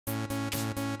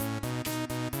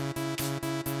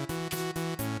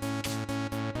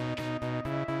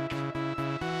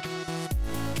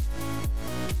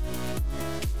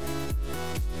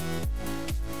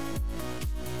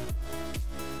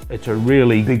It's a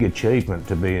really big achievement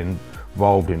to be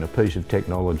involved in a piece of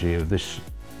technology of this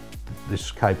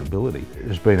capability.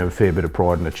 There's been a fair bit of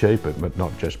pride and achievement, but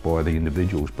not just by the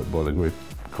individuals, but by the group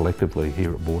collectively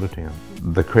here at Bordertown.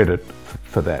 The credit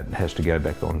for that has to go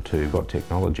back onto Got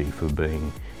Technology for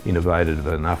being innovative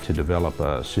enough to develop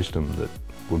a system that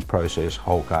would process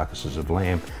whole carcasses of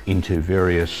lamb into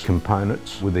various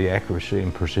components with the accuracy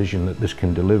and precision that this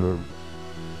can deliver.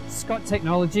 Scott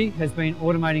Technology has been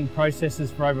automating processes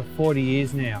for over 40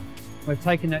 years now. We've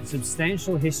taken that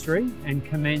substantial history and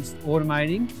commenced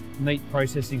automating meat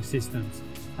processing systems.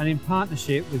 And in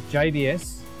partnership with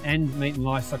JBS and Meat and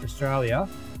Livestock Australia,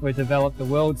 we've developed the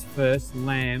world's first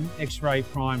lamb X-Ray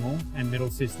Primal and Middle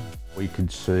system. We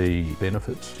could see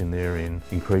benefits in there in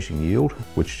increasing yield,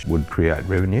 which would create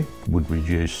revenue, would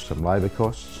reduce some labour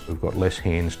costs. We've got less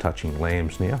hands touching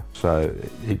lambs now, so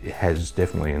it has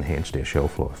definitely enhanced our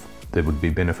shelf life. There would be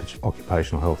benefits in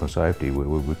occupational health and safety where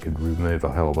we could remove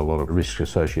a hell of a lot of risk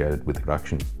associated with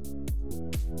production.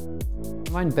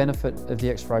 The main benefit of the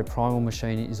X-Ray Primal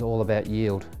machine is all about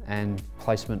yield and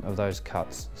placement of those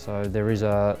cuts. So there is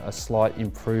a slight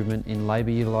improvement in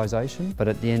labour utilisation, but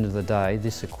at the end of the day,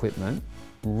 this equipment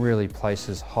really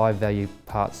places high value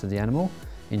parts of the animal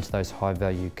into those high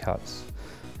value cuts.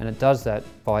 And it does that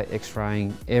by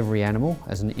X-raying every animal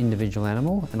as an individual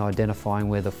animal and identifying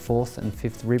where the 4th and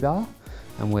 5th rib are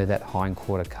and where that hind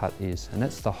quarter cut is. And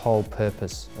that's the whole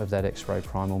purpose of that X-Ray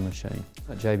Primal machine.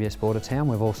 At JBS Bordertown,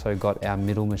 we've also got our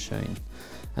middle machine.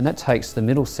 And that takes the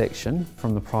middle section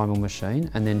from the primal machine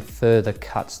and then further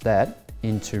cuts that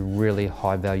into really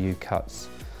high value cuts.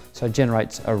 So it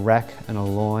generates a rack and a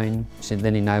loin, which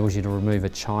then enables you to remove a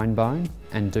chine bone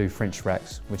and do French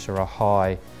racks, which are a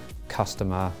high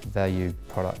customer value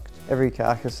product. Every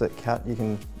carcass that cut, you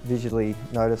can visually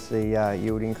notice the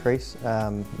yield increase,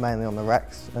 mainly on the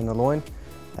racks and the loin,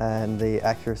 and the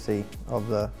accuracy of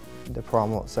the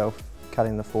primal itself,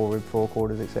 cutting the forerib,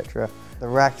 forequarters, etc. The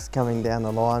racks coming down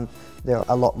the line, they're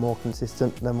a lot more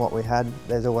consistent than what we had.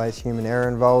 There's always human error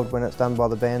involved when it's done by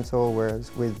the bandsaw,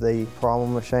 whereas with the primal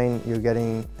machine, you're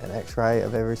getting an X-ray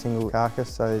of every single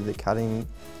carcass, so the cutting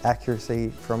accuracy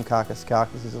from carcass to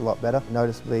carcass is a lot better,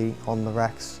 noticeably on the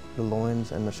racks, the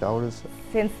loins and the shoulders.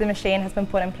 Since the machine has been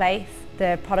put in place,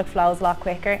 the product flows a lot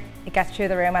quicker. It gets through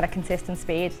the room at a consistent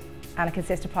speed and a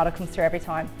consistent product comes through every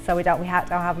time. So we don't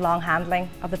have long handling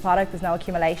of the product, there's no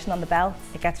accumulation on the belt.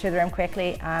 It gets through the room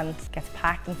quickly and gets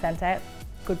packed and sent out.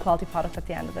 Good quality product at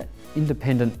the end of it.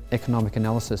 Independent economic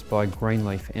analysis by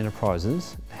Greenleaf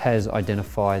Enterprises has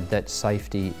identified that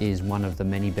safety is one of the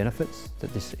many benefits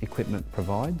that this equipment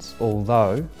provides.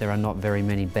 Although there are not very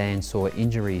many bandsaw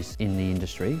injuries in the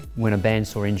industry, when a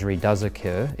bandsaw injury does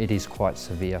occur, it is quite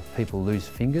severe. People lose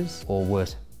fingers or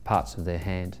worse, parts of their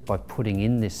hand. By putting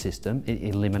in this system, it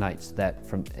eliminates that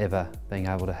from ever being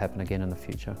able to happen again in the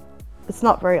future. It's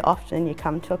not very often you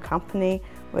come to a company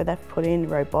where they've put in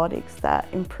robotics that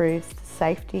improves the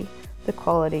safety, the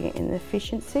quality and the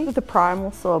efficiency. With the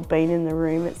primal saw being in the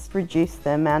room, it's reduced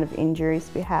the amount of injuries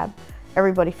we have.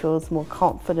 Everybody feels more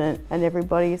confident and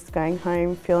everybody's going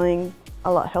home feeling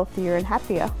a lot healthier and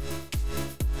happier.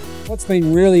 What's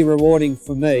been really rewarding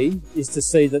for me is to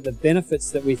see that the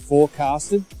benefits that we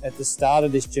forecasted at the start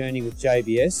of this journey with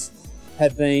JBS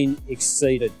have been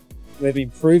exceeded. We've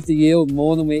improved the yield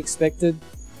more than we expected.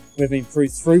 We've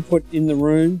improved throughput in the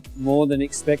room more than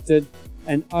expected.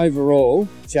 And overall,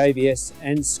 JBS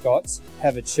and Scott's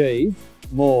have achieved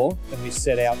more than we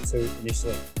set out to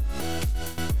initially.